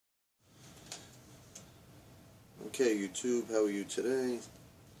Okay, YouTube, how are you today?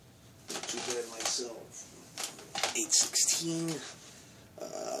 Not too bad myself. 8:16.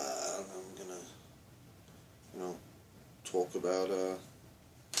 I'm gonna, talk about,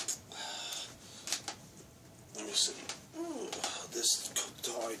 let me see. This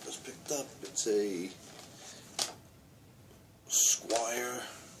guitar I just picked up. It's a Squier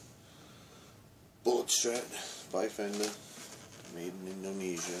bullet strat by Fender, made in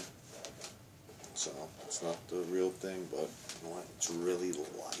Indonesia. So it's not the real thing, but you know what? It's really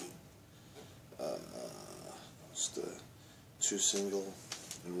light. Just a 2 single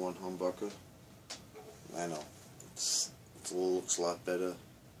and 1 humbucker. I know it looks a lot better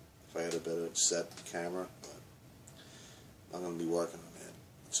if I had a better set camera, but I'm gonna be working on that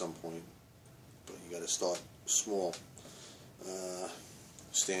at some point. But you got to start small.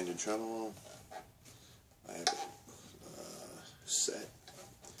 Standard tremolo. I have it set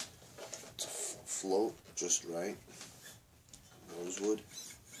to float just right. Rosewood.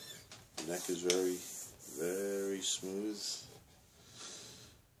 The neck is very, very smooth.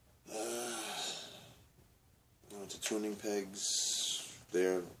 The tuning pegs,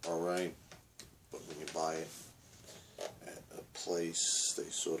 they're alright, but when you buy it at a place, they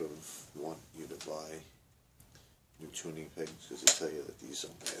sort of want you to buy new tuning pegs because they tell you that these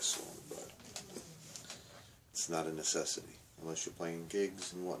don't last long, but it's not a necessity unless you're playing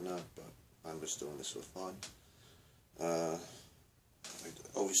gigs and whatnot. But I'm just doing this for fun. I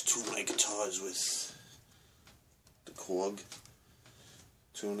always tune my guitars with the Korg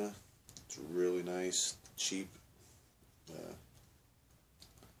tuner. It's really nice, cheap.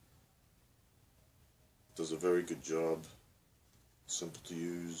 Does a very good job. Simple to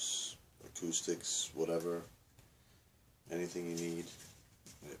use, acoustics, whatever, anything you need.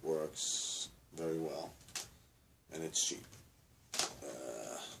 It works very well, and it's cheap.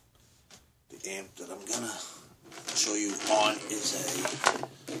 The amp that I'm gonna show you on is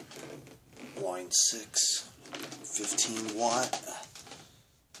a Line 6 15 watt.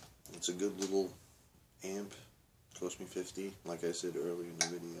 It's a good little amp. Cost me $50, like I said earlier in the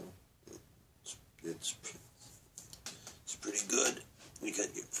video. It's pretty good. You got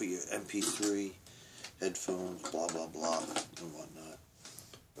for your MP3 headphones, blah blah blah, and whatnot.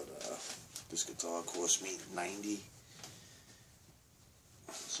 But this guitar cost me $90.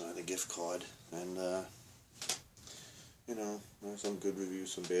 So I had a gift card, and there's some good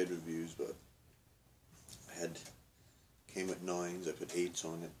reviews, some bad reviews, but came with 9s. I put 8s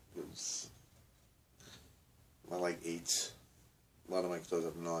on it. I like 8s. A lot of my guitars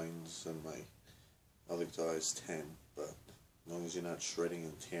have 9s, and my other guitar is 10. But as long as you're not shredding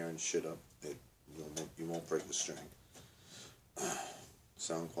and tearing shit up, you won't break the string.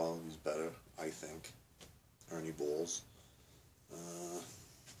 Sound quality is better, I think. Ernie Balls.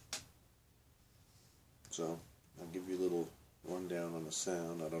 So I'll give you a little rundown on the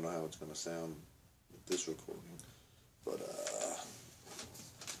sound. I don't know how it's going to sound with this recording, but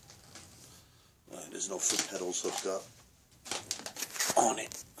there's no foot pedals hooked up on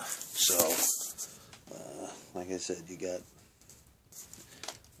it. So, like I said,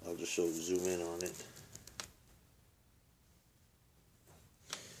 I'll just zoom in on it.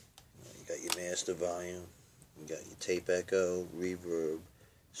 You got your master volume, you got your tape echo, reverb,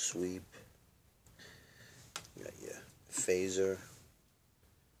 sweep, you got your phaser,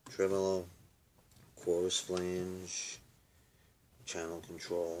 tremolo, chorus flange, channel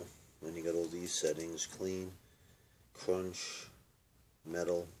control. Then you got all these settings: clean, crunch,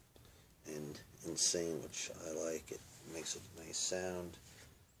 metal, and insane, which I like. It makes a nice sound.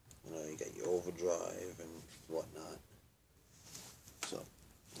 You got your overdrive and whatnot. So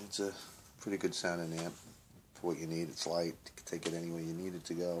it's a pretty good sounding amp for what you need. It's light. You can take it anywhere you need it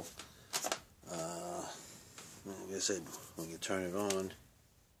to go. Like I said, when you turn it on,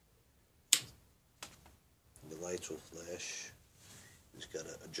 the lights will flash. You just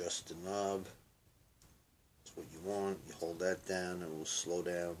gotta adjust the knob. That's what you want. You hold that down, and it will slow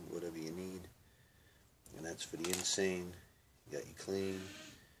down whatever you need. And that's for the insane. You got your clean,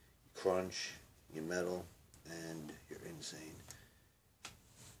 your crunch, your metal, and your insane.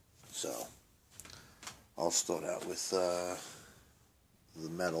 So I'll start out with the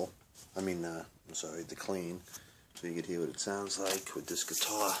metal. The clean, so you can hear what it sounds like with this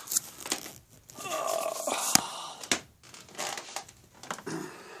guitar.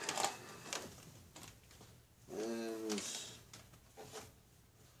 And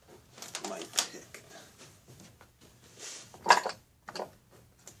my pick.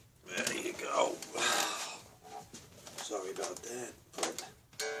 There you go. Sorry about that, but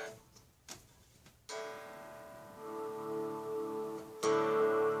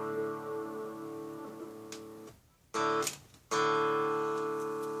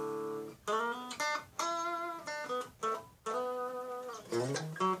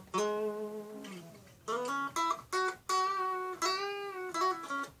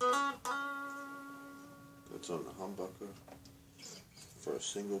Puts on the humbucker for a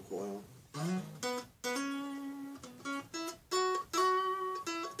single coil.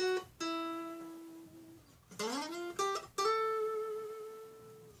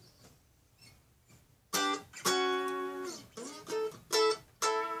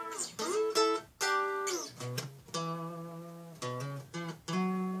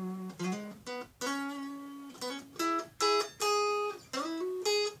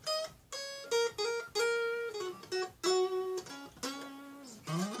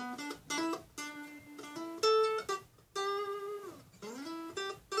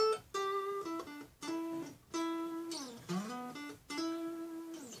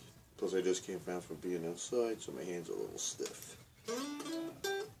 Plus I just came down from being outside, so my hands are a little stiff.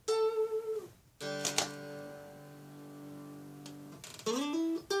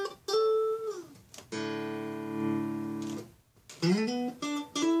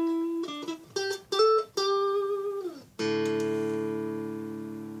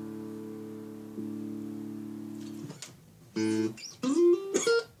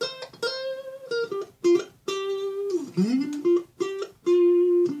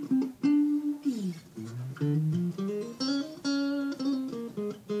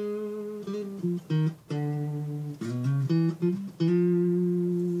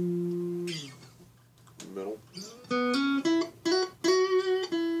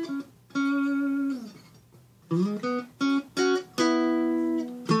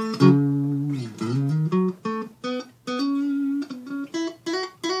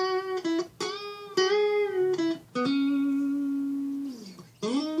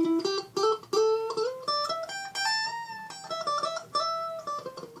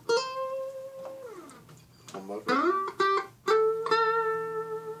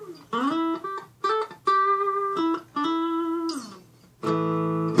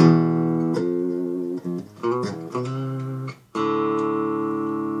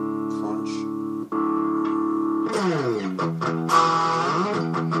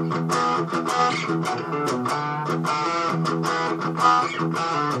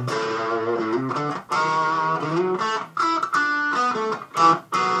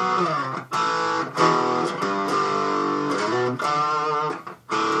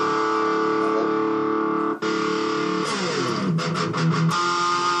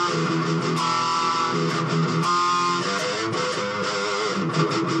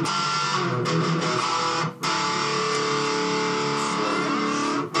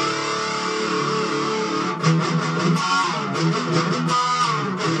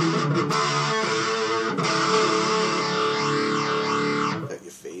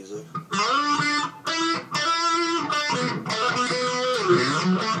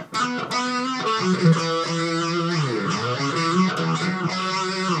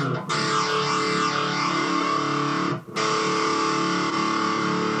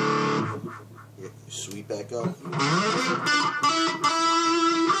 Sweep back up.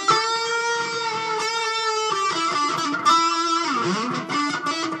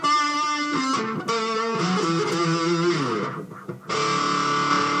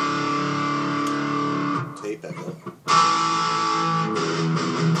 Tape back up.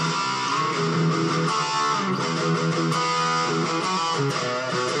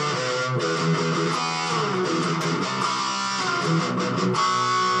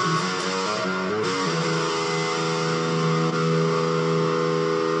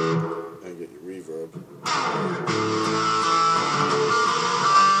 And get your reverb.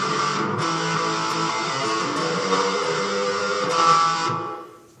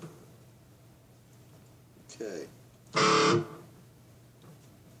 Okay.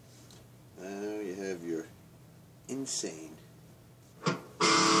 Now you have your insane.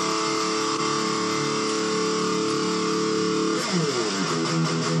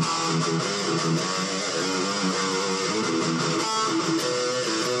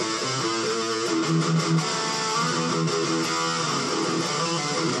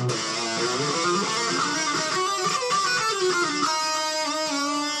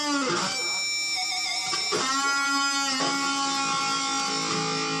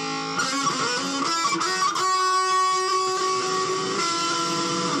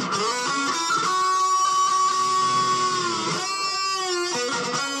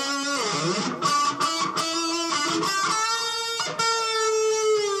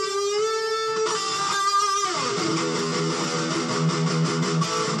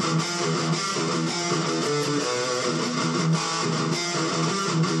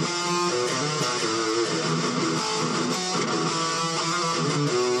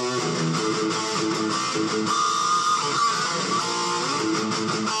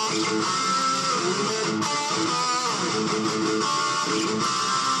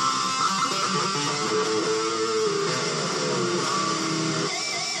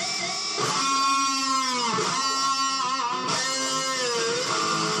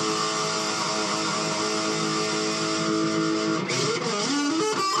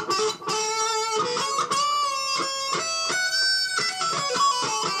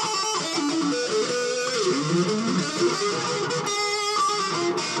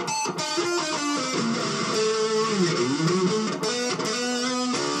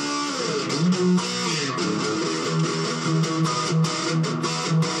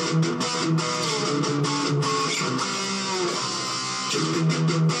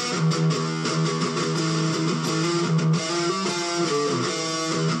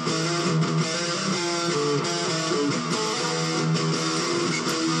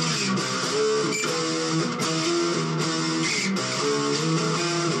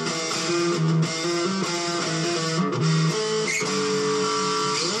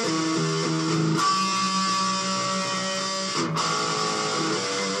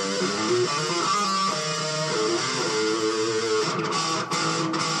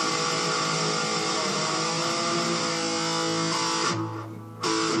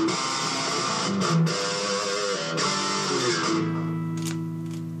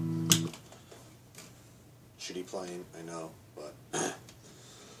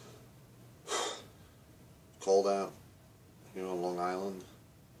 cold out here on Long Island.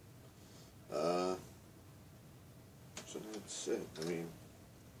 So that's it. I mean,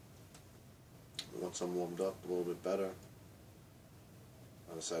 once I'm warmed up a little bit better,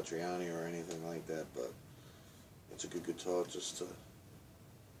 not a Satriani or anything like that, but it's a good guitar just to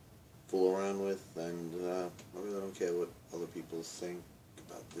fool around with, and I really don't care what other people think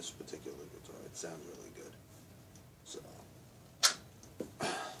about this particular guitar. It sounds really good. So,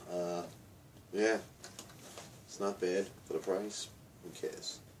 yeah, it's not bad for the price. Who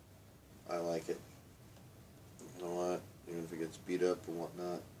cares? I like it. You know what? Even if it gets beat up and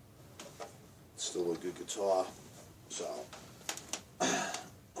whatnot, it's still a good guitar. So,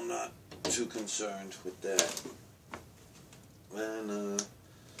 I'm not too concerned with that. And,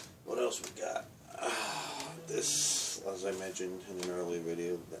 what else we got? This, as I mentioned in an earlier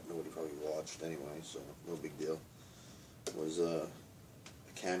video that nobody probably watched anyway, so no big deal, was a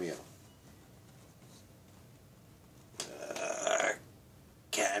cameo.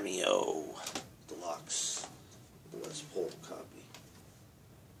 Cameo Deluxe, the Les Paul copy.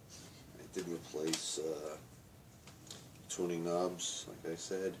 I did replace tuning knobs, like I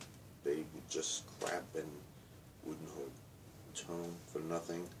said. They just crap and wouldn't hold tone for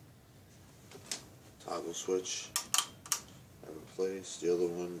nothing. Toggle switch I replaced. The other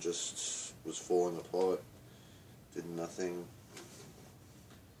one just was falling apart, did nothing.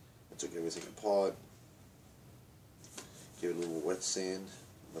 I took everything apart, gave it a little wet sand,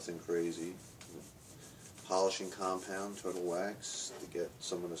 nothing crazy. Polishing compound, turtle wax to get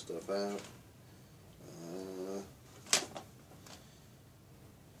some of the stuff out.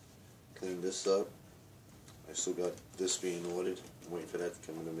 Cleaned this up. I still got this being ordered. I'm waiting for that to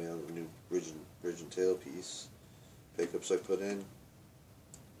come in the mail. The new bridge and tail piece. Pickups I put in.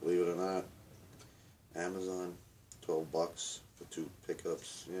 Believe it or not, Amazon, $12 for 2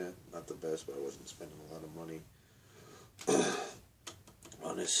 pickups. Yeah, not the best, but I wasn't spending a lot of money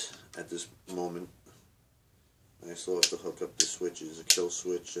on this at this moment. I still have to hook up the switches, a kill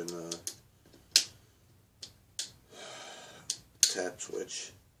switch and a tap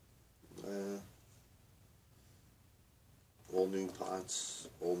switch. All new pots,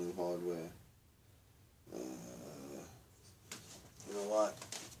 all new hardware. You know what?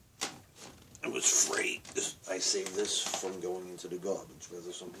 It was free. I saved this from going into the garbage.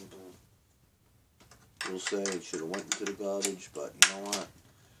 Whether some people will say it should have went into the garbage, but you know what?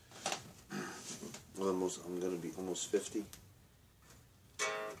 I'm gonna be almost 50,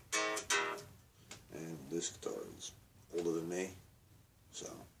 and this guitar is older than me, so.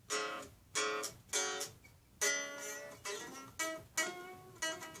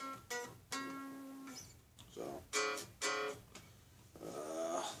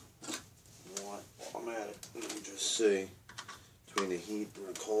 Let me just see, between the heat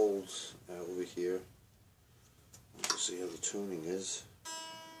and the colds over here, let's see how the tuning is.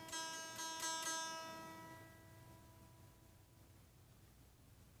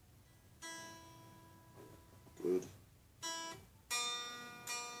 Good.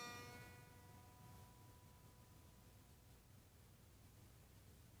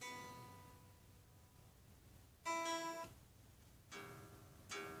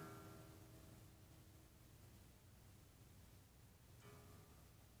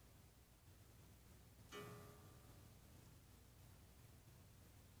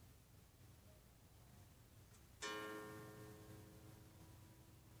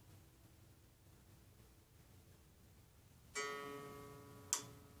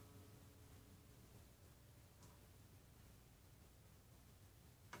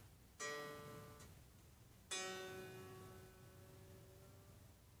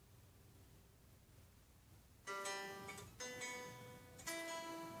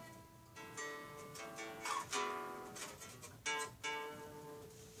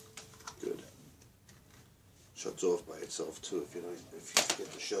 Shuts off by itself too. If you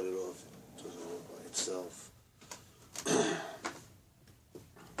forget to shut it off, it doesn't work by itself.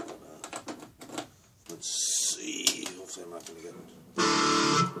 Let's see. Hopefully, I'm not going to get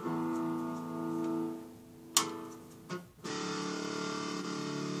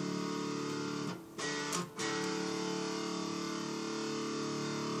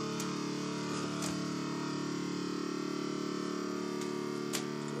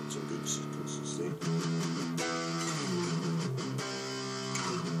got some good consistency.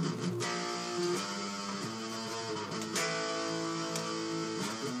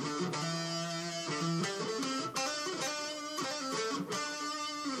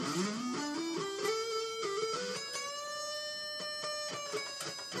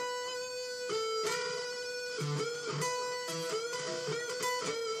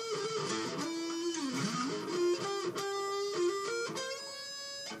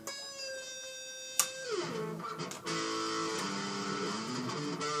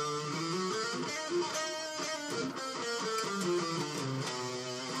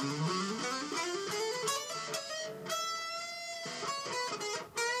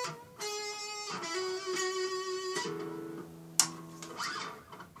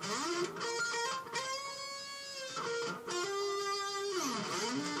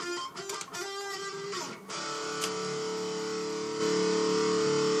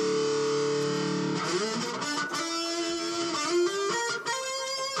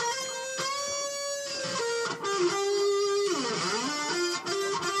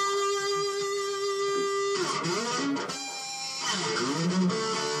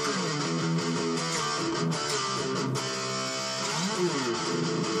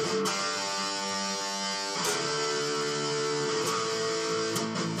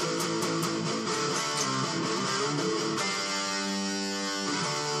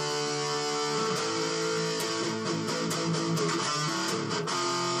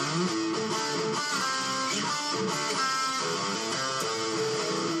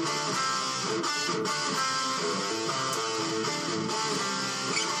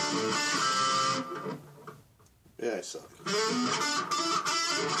 I suck.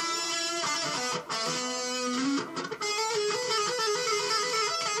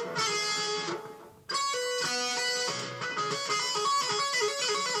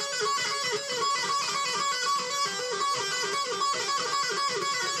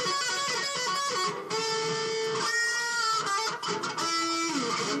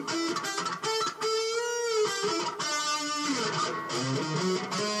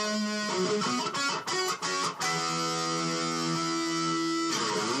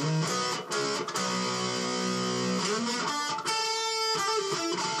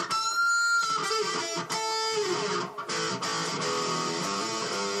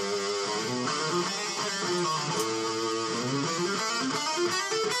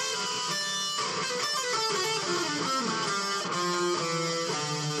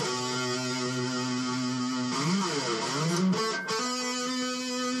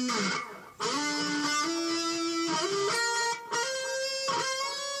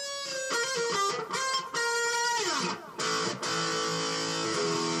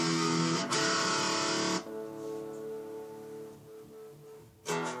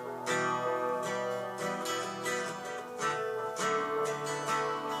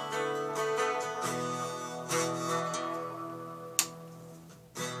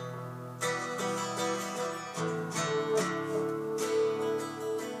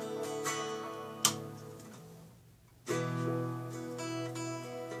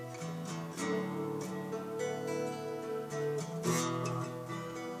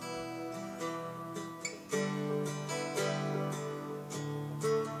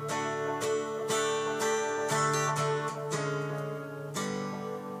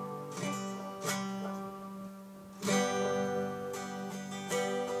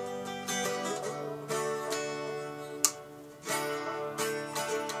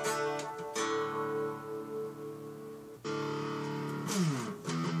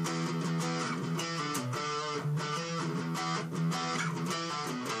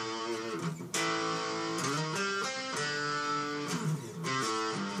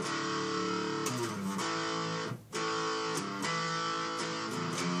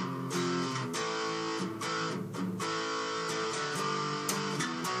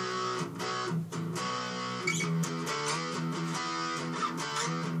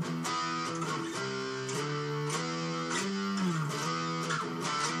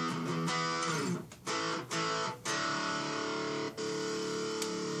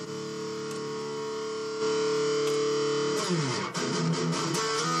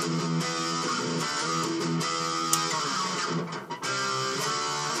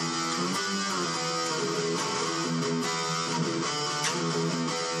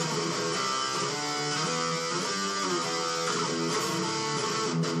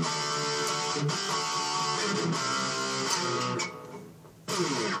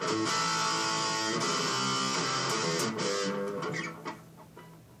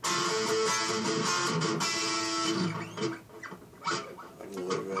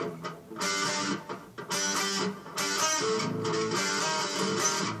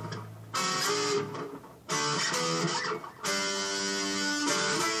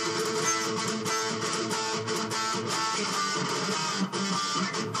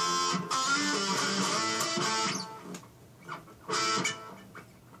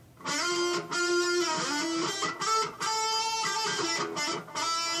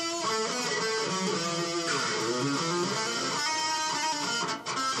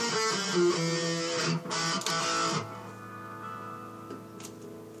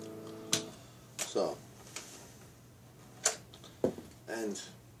 So, and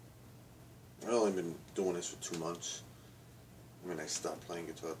I've only been doing this for 2 months. I mean, I stopped playing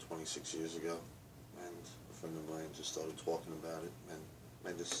guitar 26 years ago, and a friend of mine just started talking about it, and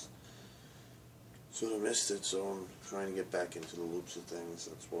I just sort of missed it, so I'm trying to get back into the loops of things.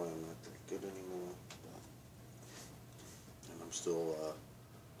 That's why I'm not that good anymore. And I'm still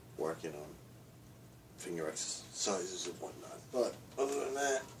working on finger exercises and whatnot. But other than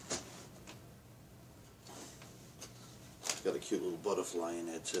that, got a cute little butterfly in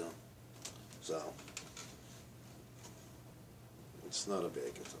there too. So it's not a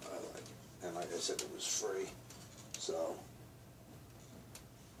bad guitar. I like it. And like I said, it was free. So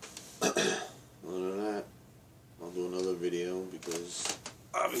other than that, I'll do another video because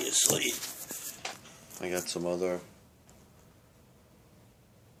obviously I got some other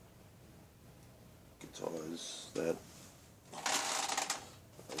guitars that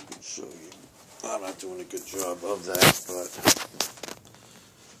I can show you. I'm not doing a good job of that, but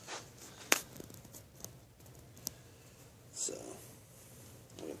so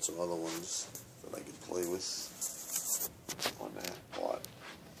I got some other ones that I could play with. on that part.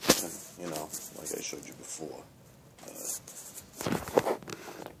 And, you know, like I showed you before.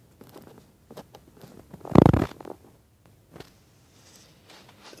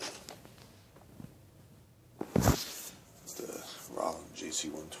 The Rollin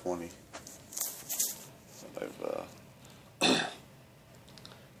JC120 that I'll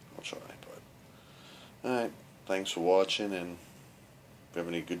try, but alright, thanks for watching, and if you have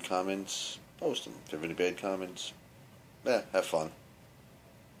any good comments, post them. If you have any bad comments, have fun.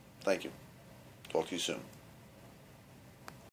 Thank you. Talk to you soon.